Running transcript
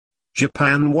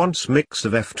Japan wants mix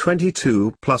of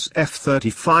F-22 plus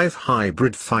F-35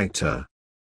 hybrid fighter.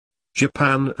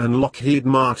 Japan and Lockheed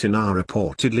Martin are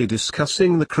reportedly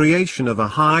discussing the creation of a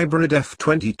hybrid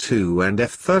F-22 and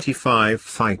F-35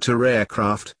 fighter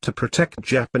aircraft to protect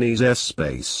Japanese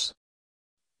airspace.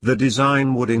 The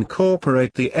design would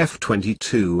incorporate the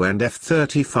F-22 and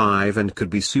F-35 and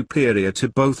could be superior to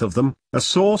both of them, a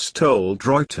source told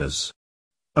Reuters.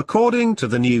 According to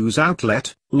the news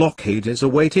outlet, Lockheed is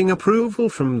awaiting approval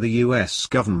from the U.S.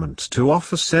 government to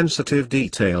offer sensitive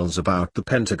details about the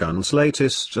Pentagon's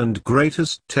latest and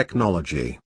greatest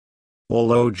technology.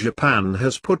 Although Japan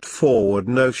has put forward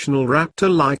notional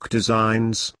Raptor-like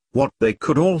designs, what they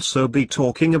could also be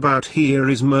talking about here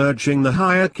is merging the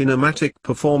higher kinematic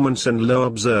performance and low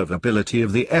observability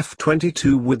of the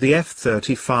F-22 with the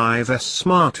F-35's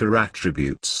smarter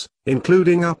attributes,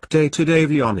 including updated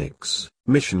avionics,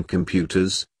 mission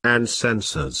computers, and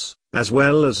sensors, as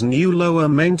well as new lower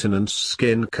maintenance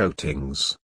skin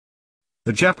coatings.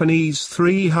 The Japanese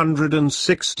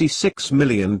 $366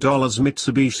 million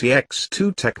Mitsubishi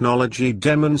X2 technology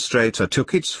demonstrator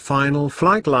took its final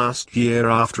flight last year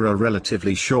after a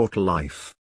relatively short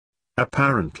life.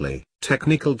 Apparently,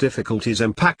 technical difficulties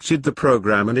impacted the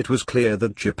program and it was clear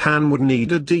that Japan would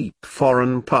need a deep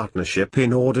foreign partnership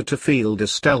in order to field a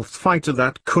stealth fighter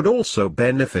that could also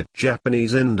benefit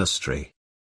Japanese industry.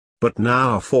 But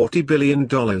now a $40 billion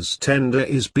tender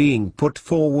is being put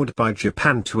forward by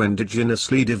Japan to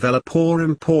indigenously develop or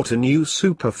import a new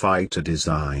superfighter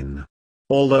design.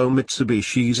 Although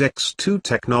Mitsubishi's X2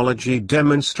 technology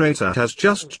demonstrator has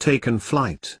just taken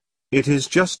flight, it is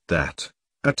just that,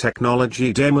 a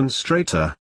technology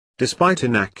demonstrator. Despite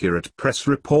inaccurate press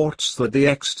reports that the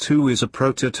X2 is a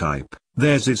prototype,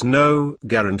 there is no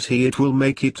guarantee it will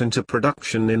make it into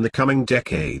production in the coming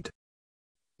decade.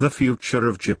 The future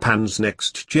of Japan's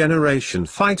next-generation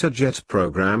fighter jet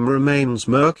program remains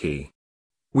murky.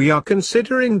 We are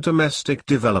considering domestic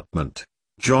development,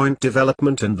 joint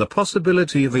development and the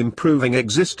possibility of improving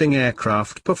existing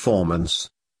aircraft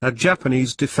performance, a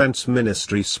Japanese Defense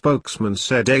Ministry spokesman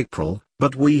said April,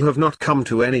 but we have not come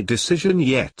to any decision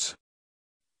yet.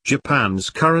 Japan's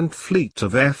current fleet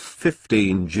of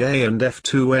F-15J and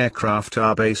F-2 aircraft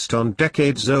are based on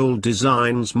decades-old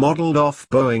designs modeled off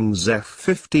Boeing's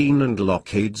F-15 and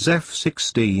Lockheed's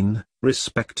F-16,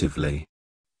 respectively.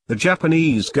 The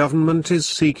Japanese government is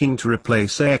seeking to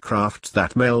replace aircraft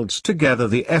that melds together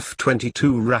the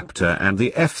F-22 Raptor and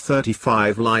the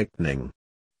F-35 Lightning.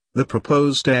 The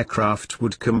proposed aircraft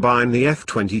would combine the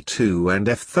F-22 and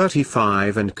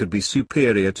F-35 and could be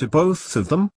superior to both of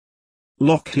them.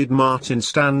 Lockheed Martin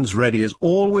stands ready as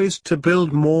always to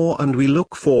build more and we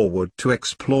look forward to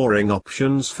exploring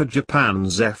options for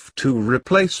Japan's F-2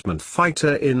 replacement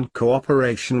fighter in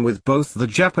cooperation with both the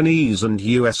Japanese and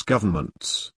US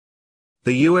governments.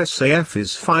 The USAF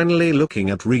is finally looking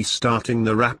at restarting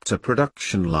the Raptor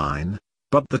production line,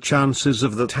 but the chances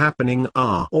of that happening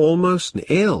are almost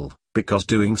nil, because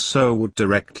doing so would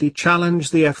directly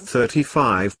challenge the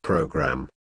F-35 program.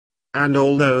 And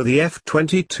although the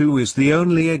F-22 is the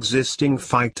only existing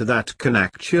fighter that can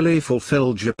actually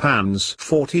fulfill Japan's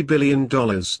 $40 billion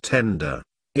tender,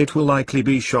 it will likely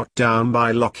be shot down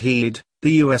by Lockheed,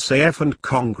 the USAF and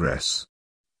Congress.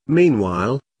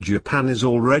 Meanwhile, Japan is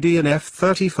already an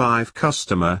F-35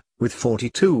 customer, with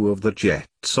 42 of the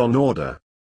jets on order.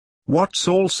 What's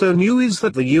also new is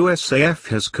that the USAF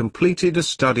has completed a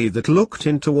study that looked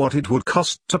into what it would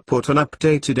cost to put an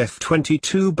updated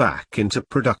F-22 back into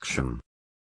production.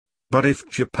 But if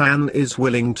Japan is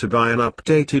willing to buy an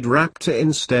updated Raptor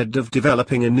instead of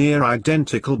developing a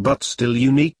near-identical but still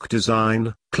unique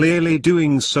design, clearly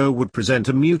doing so would present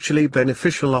a mutually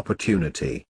beneficial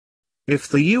opportunity. If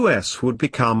the US would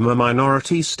become a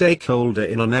minority stakeholder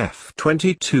in an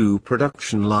F-22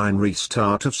 production line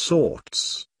restart of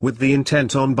sorts, with the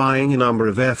intent on buying a number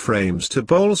of airframes to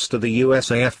bolster the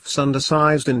USAF's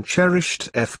undersized and cherished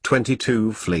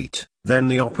F-22 fleet, then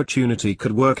the opportunity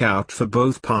could work out for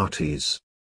both parties.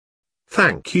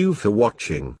 Thank you for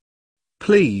watching.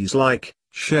 Please like,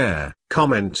 share,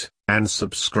 comment, and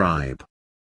subscribe.